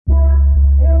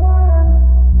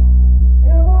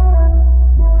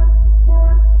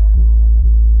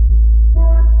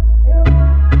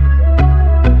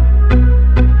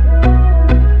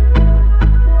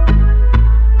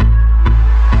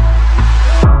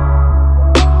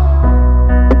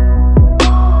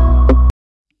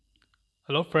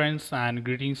Hello friends and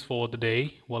greetings for the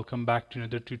day. Welcome back to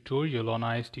another tutorial on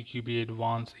ISTQB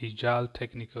Advanced Agile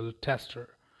Technical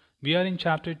Tester. We are in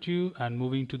chapter 2 and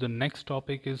moving to the next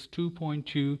topic is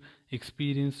 2.2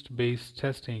 Experience-Based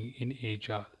Testing in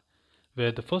Agile,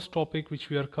 where the first topic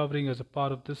which we are covering as a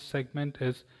part of this segment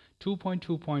is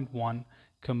 2.2.1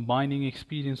 Combining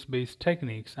Experience-Based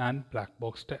Techniques and Black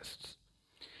Box Tests.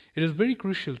 It is very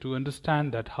crucial to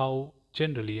understand that how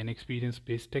generally an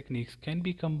experience-based techniques can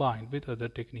be combined with other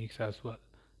techniques as well,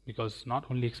 because not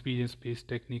only experience-based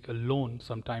technique alone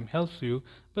sometimes helps you,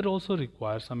 but also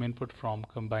requires some input from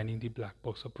combining the black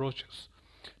box approaches.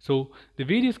 So the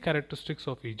various characteristics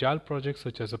of agile projects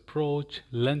such as approach,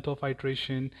 length of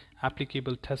iteration,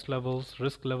 applicable test levels,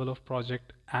 risk level of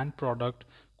project and product,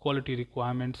 quality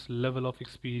requirements, level of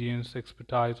experience,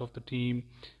 expertise of the team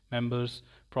members,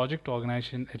 project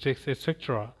organization,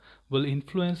 etc. will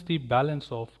influence the balance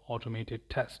of automated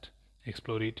test,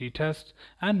 exploratory test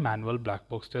and manual black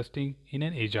box testing in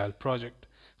an agile project.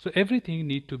 So everything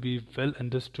need to be well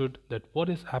understood, that what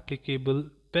is applicable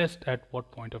best at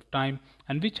what point of time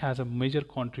and which has a major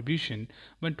contribution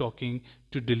when talking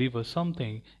to deliver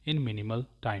something in minimal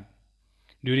time.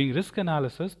 During risk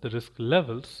analysis, the risk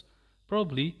levels,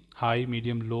 probably high,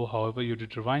 medium, low, however you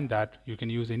determine that, you can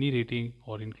use any rating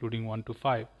or including 1 to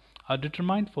 5, are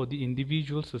determined for the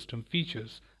individual system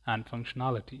features and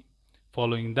functionality.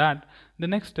 Following that, the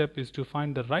next step is to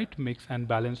find the right mix and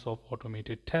balance of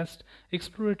automated test,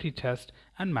 exploratory test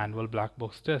and manual black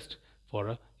box test for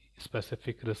a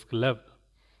specific risk level.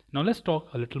 Now let's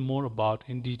talk a little more about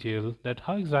in detail that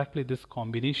how exactly this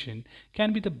combination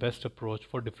can be the best approach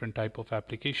for different type of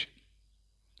application.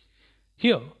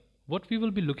 Here, what we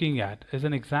will be looking at is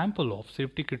an example of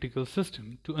safety critical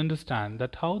system to understand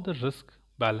that how the risk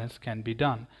balance can be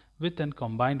done with a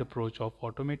combined approach of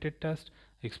automated test,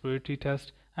 exploratory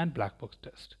test and black box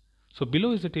test. So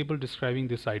below is a table describing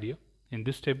this idea. In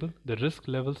this table, the risk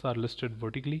levels are listed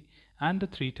vertically and the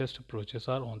 3 test approaches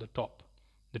are on the top.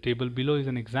 The table below is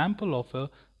an example of a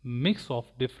mix of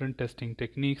different testing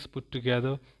techniques put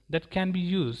together that can be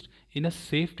used in a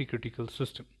safety critical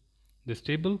system. This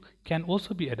table can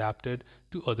also be adapted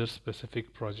to other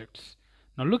specific projects.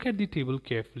 Now look at the table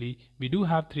carefully. We do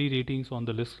have 3 ratings on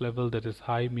the risk level, that is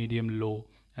high, medium, low,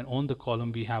 and on the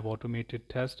column we have automated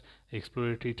test,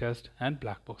 exploratory test and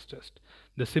black box test.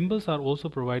 The symbols are also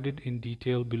provided in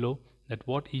detail below, that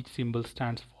what each symbol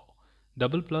stands for.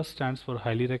 Double plus stands for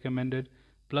highly recommended,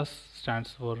 plus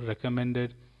stands for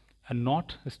recommended, a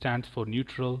not stands for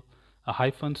neutral, a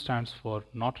hyphen stands for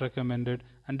not recommended,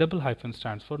 and double hyphen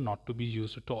stands for not to be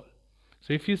used at all.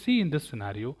 So if you see in this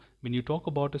scenario, when you talk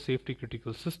about a safety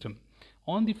critical system,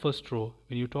 on the first row,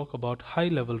 when you talk about high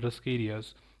level risk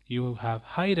areas, you have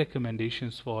high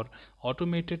recommendations for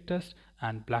automated test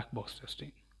and black box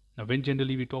testing. Now when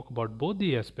generally we talk about both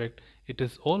the aspect, it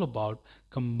is all about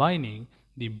combining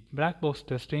the black box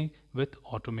testing with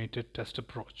automated test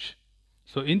approach.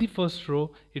 So in the first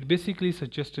row, it basically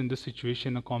suggests in this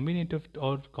situation a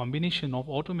combination of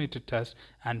automated test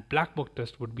and black box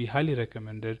test would be highly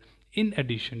recommended, in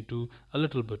addition to a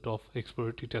little bit of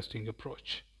exploratory testing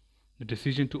approach. The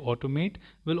decision to automate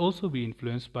will also be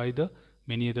influenced by the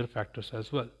many other factors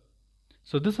as well.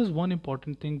 So this is one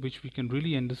important thing which we can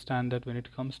really understand, that when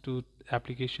it comes to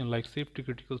application like safety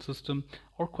critical system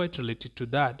or quite related to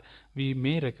that, we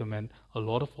may recommend a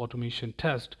lot of automation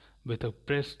test with a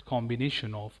best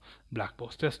combination of black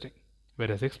box testing,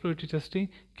 whereas exploratory testing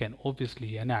can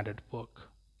obviously an added perk.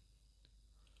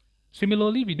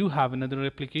 Similarly, we do have another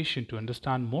application to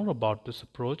understand more about this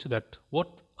approach, that what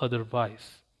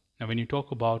otherwise. Now when you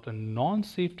talk about a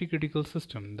non-safety critical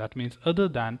system, that means other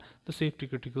than the safety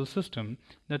critical system,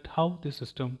 that how the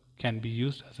system can be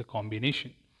used as a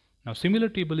combination. Now similar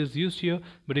table is used here,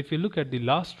 but if you look at the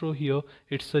last row here,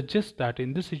 it suggests that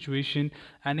in this situation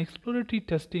an exploratory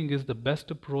testing is the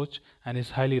best approach and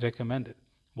is highly recommended,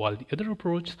 while the other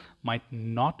approach might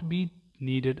not be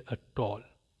needed at all.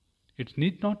 It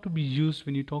need not to be used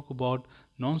when you talk about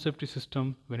non-safety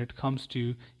system when it comes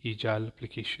to agile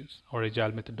applications or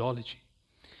agile methodology.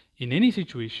 In any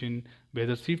situation,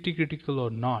 whether safety critical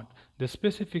or not, the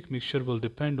specific mixture will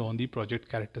depend on the project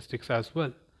characteristics as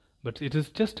well. But it is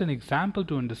just an example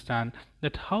to understand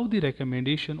that how the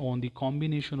recommendation on the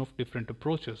combination of different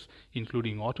approaches,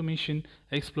 including automation,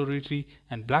 exploratory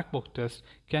and black box tests,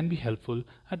 can be helpful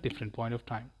at different point of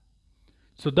time.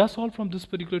 So that's all from this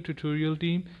particular tutorial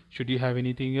team. Should you have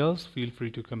anything else, feel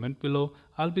free to comment below.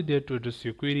 I'll be there to address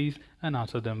your queries and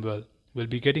answer them well. We'll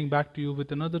be getting back to you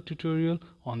with another tutorial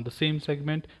on the same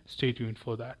segment. Stay tuned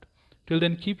for that. Till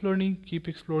then, keep learning, keep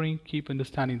exploring, keep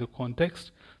understanding the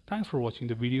context. Thanks for watching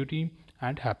the video team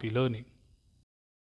and happy learning.